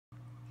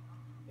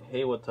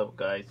Hey, what's up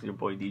guys, it's your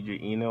boy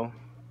DJ Eno.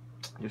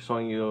 Just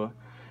showing you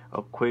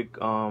a quick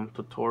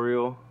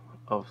tutorial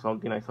of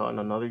something I saw on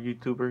another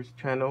YouTuber's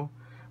channel,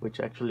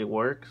 which actually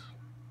works.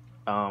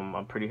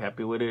 I'm pretty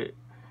happy with it.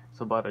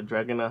 It's about a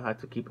dragonet. I had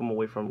to keep him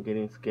away from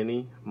getting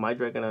skinny. My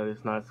dragonet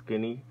is not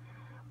skinny,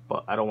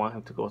 but I don't want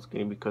him to go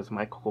skinny because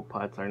my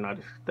Copepods are not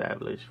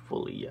established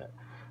fully yet.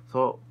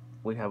 So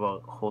we have a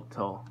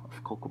hotel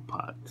of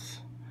Copepods.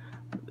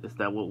 Is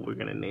that what we're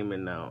gonna name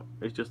it now?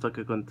 It's just like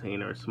a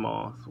container,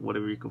 small, so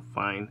whatever you can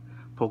find.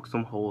 Poke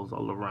some holes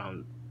all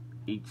around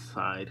each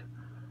side.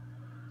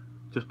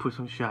 Just put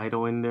some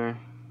Shido in there,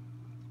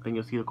 and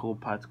you'll see the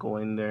Copepods go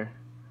in there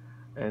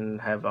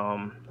and have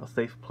a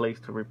safe place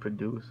to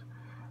reproduce.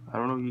 I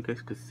don't know if you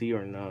guys could see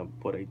or not,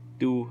 but I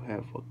do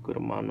have a good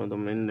amount of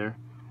them in there.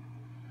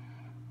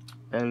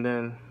 And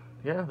then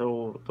yeah,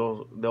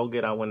 they'll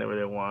get out whenever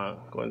they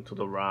want, go into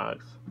the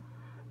rocks.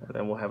 And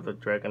then we'll have the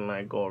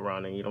dragonite go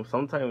around and eat them.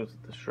 Sometimes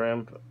the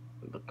shrimp,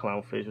 the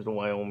clownfish, the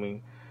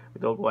Wyoming,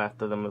 they'll go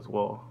after them as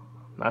well.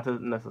 Not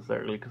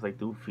necessarily because I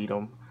do feed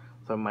them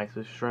some mice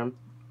with shrimp.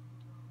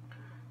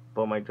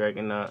 But my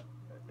dragonite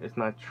is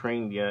not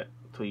trained yet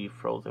to eat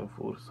frozen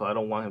food, so I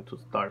don't want him to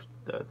starve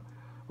to death.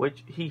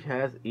 Which he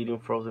has eaten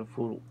frozen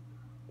food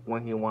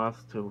when he wants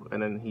to,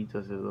 and then he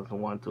just doesn't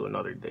want to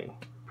another day.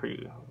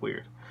 Pretty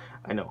weird,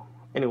 I know.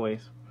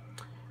 Anyways.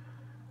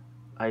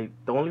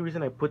 The only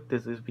reason I put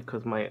this is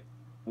because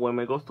when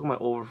it goes to my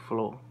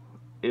overflow,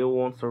 it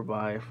won't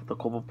survive the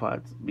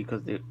Copepods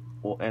because it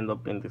will end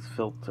up in this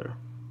filter.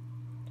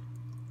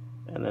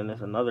 And then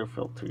there's another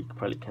filter, you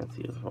probably can't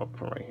see this from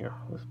right here,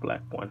 this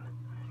black one.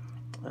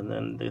 And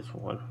then this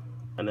one.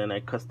 And then I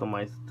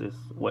customized this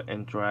wet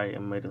and dry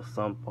and made a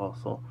sump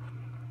also.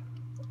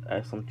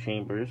 Add some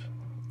chambers.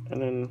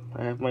 And then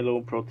I have my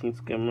little protein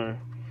skimmer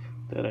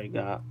that I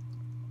got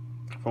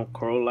from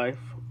Coral Life.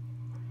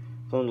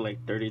 It's only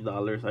like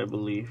 $30, I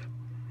believe.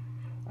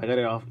 I got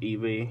it off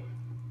eBay.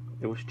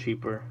 It was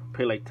cheaper.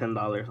 Paid like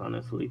 $10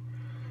 honestly,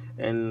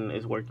 and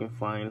it's working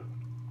fine.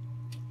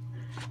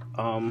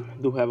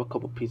 Do have a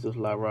couple pieces of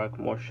flat rock,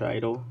 more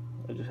Shido.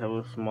 I just have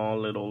a small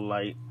little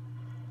light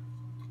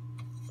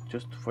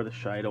just for the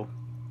Shido.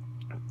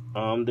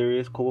 There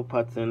is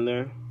Copepods in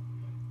there,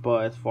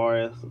 but as far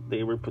as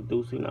they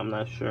reproducing, I'm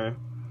not sure.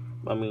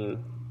 I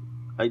mean,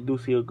 I do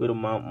see a good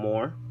amount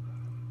more.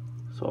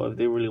 So if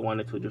they really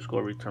wanted to, just go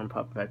return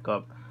pop back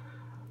up.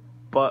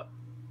 But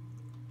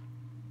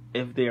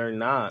if they are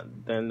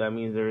not, then that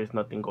means there is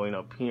nothing going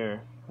up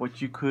here,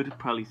 which you could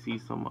probably see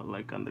some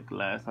like on the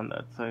glass on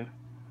that side.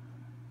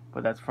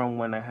 But that's from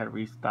when I had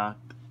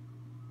restocked.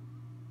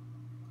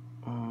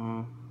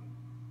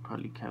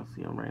 Probably can't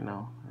see them right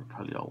now. They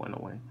probably all went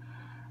away.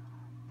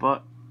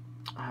 But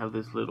I have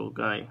this little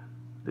guy.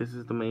 This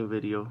is the main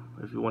video.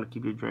 If you want to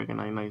keep your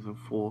dragonite nice and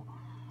full.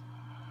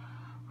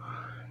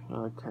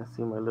 I can't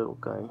see my little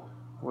guy.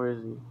 Where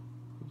is he?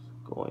 He's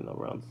going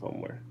around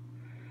somewhere.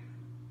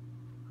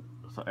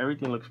 So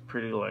everything looks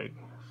pretty like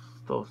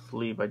still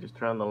asleep. I just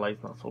turned on the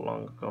lights not so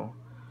long ago.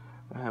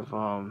 I have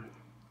I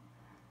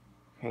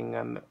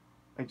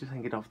just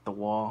hang it off the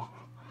wall.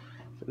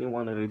 If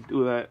anyone wanted to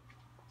do that,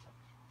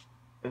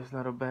 it's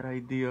not a bad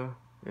idea.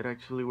 It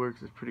actually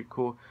works. It's pretty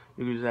cool.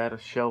 You can just add a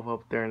shelf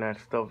up there and add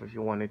stuff if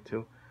you wanted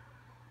to.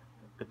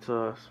 It's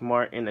a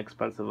smart,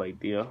 inexpensive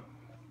idea.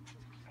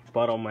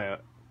 Bought all my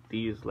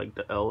these like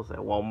the L's at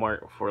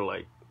Walmart for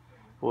like,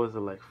 what was it,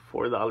 like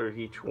 $4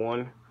 each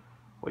one,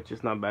 which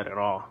is not bad at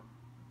all,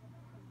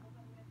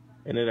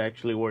 and it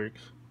actually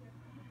works.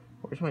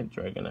 Where's my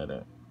dragonite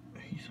at?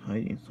 He's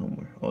hiding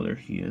somewhere. Oh, there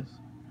he is.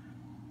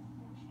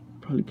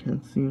 Probably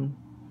can't see him.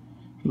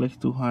 He likes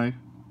to hide.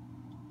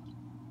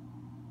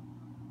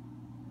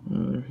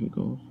 Oh, there he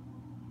goes.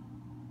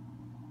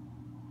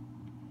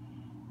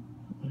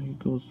 There he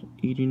goes,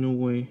 eating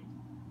away.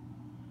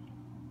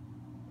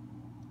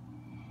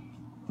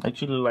 I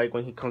actually like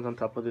when he comes on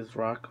top of this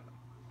rock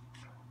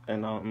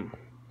and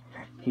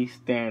he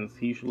stands.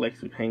 He usually likes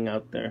to hang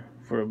out there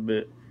for a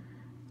bit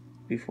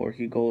before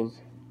he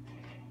goes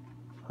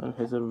on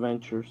his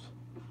adventures.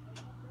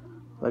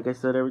 Like I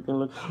said, everything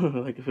looks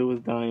like if it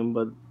was dying,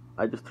 but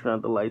I just turned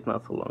on the lights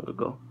not so long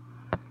ago.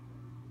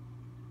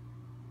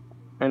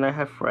 And I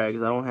have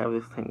frags. I don't have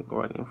this tank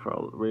running for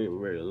a very,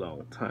 very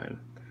long time.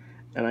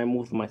 And I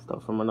moved my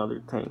stuff from another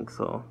tank,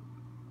 so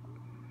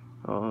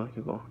here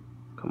you go.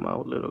 Come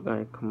out, little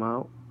guy, come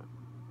out.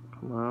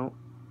 Come out.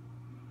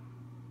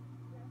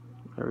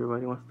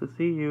 Everybody wants to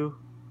see you.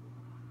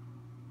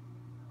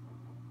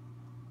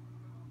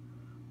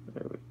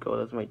 There we go,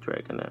 that's my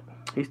dragonet.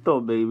 He's still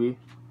a baby.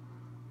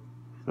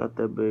 He's not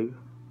that big.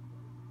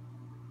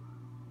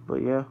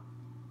 But yeah,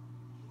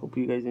 hope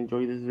you guys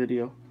enjoy this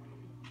video.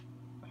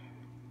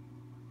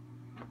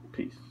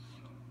 Peace.